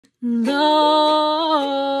Love,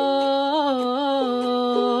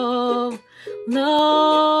 love,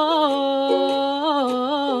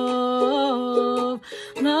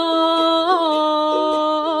 love.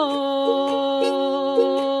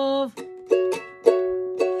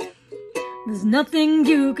 There's nothing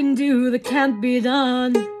you can do that can't be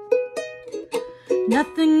done.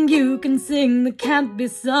 Nothing you can sing that can't be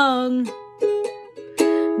sung.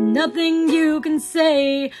 Nothing you can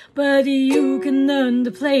say, but you can learn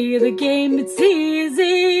to play the game. It's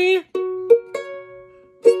easy.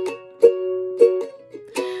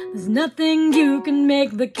 There's nothing you can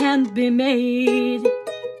make that can't be made.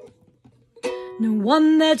 No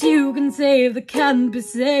one that you can save that can't be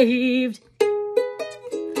saved.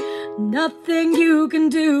 Nothing you can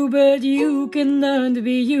do, but you can learn to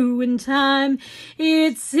be you in time.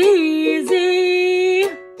 It's easy.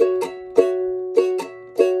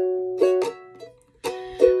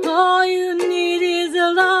 All you need is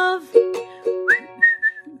a love.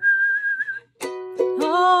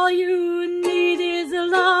 All you need is a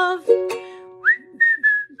love.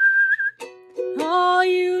 All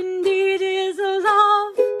you need is a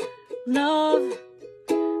love. Love,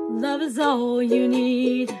 love is all you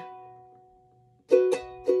need.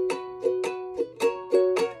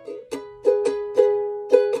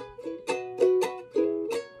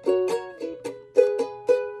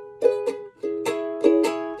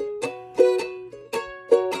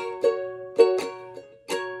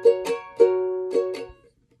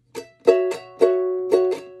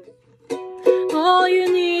 All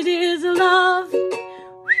you need is a love.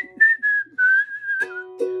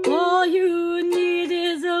 All you need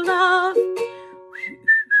is a love.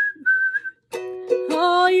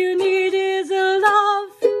 All you need is a love.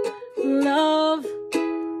 Love,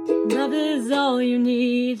 love is all you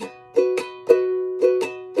need.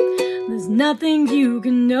 There's nothing you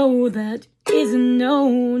can know that isn't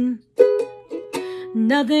known.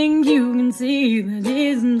 Nothing you can see that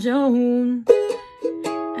isn't shown.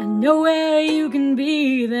 And nowhere you can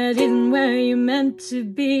be that isn't where you're meant to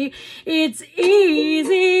be. It's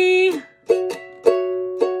easy.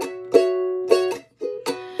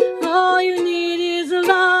 All you need is a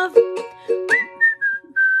love.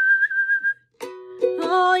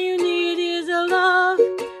 All you need is a love.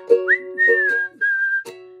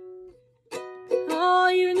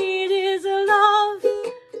 All you need is a love.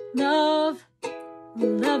 Love,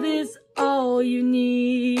 love is all you need.